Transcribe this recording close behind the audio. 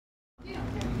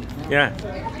Yeah.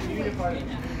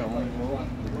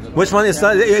 Which one is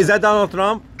that? Is that Donald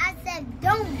Trump? I said,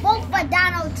 don't vote for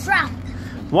Donald Trump.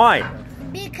 Why?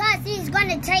 Because he's going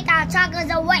to take our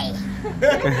tacos away.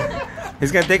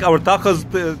 He's gonna take our tacos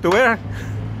to where?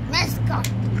 Mexico.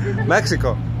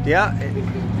 Mexico. Yeah.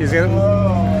 He's gonna.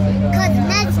 Because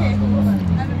Mexico.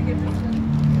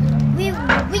 We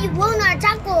want our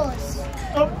tacos.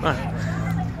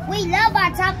 We love our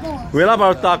tacos. We love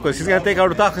our tacos. He's gonna take our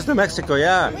tacos to Mexico.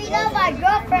 Yeah. We love our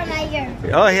girlfriend right here.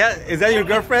 Oh yeah. Is that your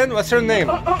girlfriend? What's her name?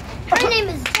 Her name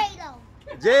is J-Lo.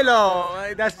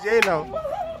 J-Lo. That's J-Lo.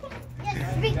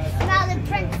 Yes, sweet smiling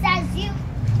princess, you.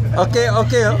 Okay.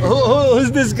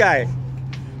 Who's this guy?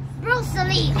 Bruce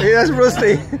Lee. Yes, Bruce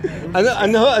Lee.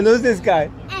 And who's this guy?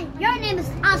 And your name is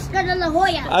Oscar del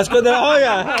Hoya. Oscar del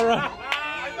Hoya. All right.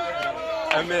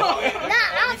 I mean,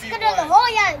 Not Oscar del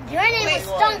Hoya. Your name is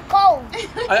Stone Cold.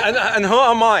 and who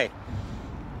am I?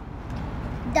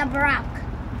 The Barack.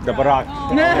 The Barack.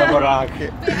 The Barack.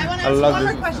 Wait, I want to ask one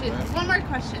more question. One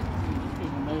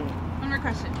more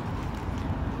question.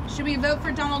 Should we vote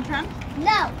for Donald Trump?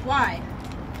 No, Why?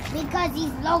 because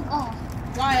he's local.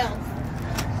 Why else?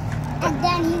 And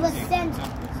then he would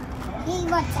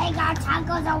take our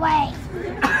tacos away.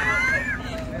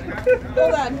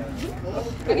 Hold on.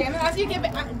 Okay, I'm gonna ask you to give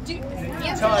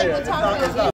answer like the tacos.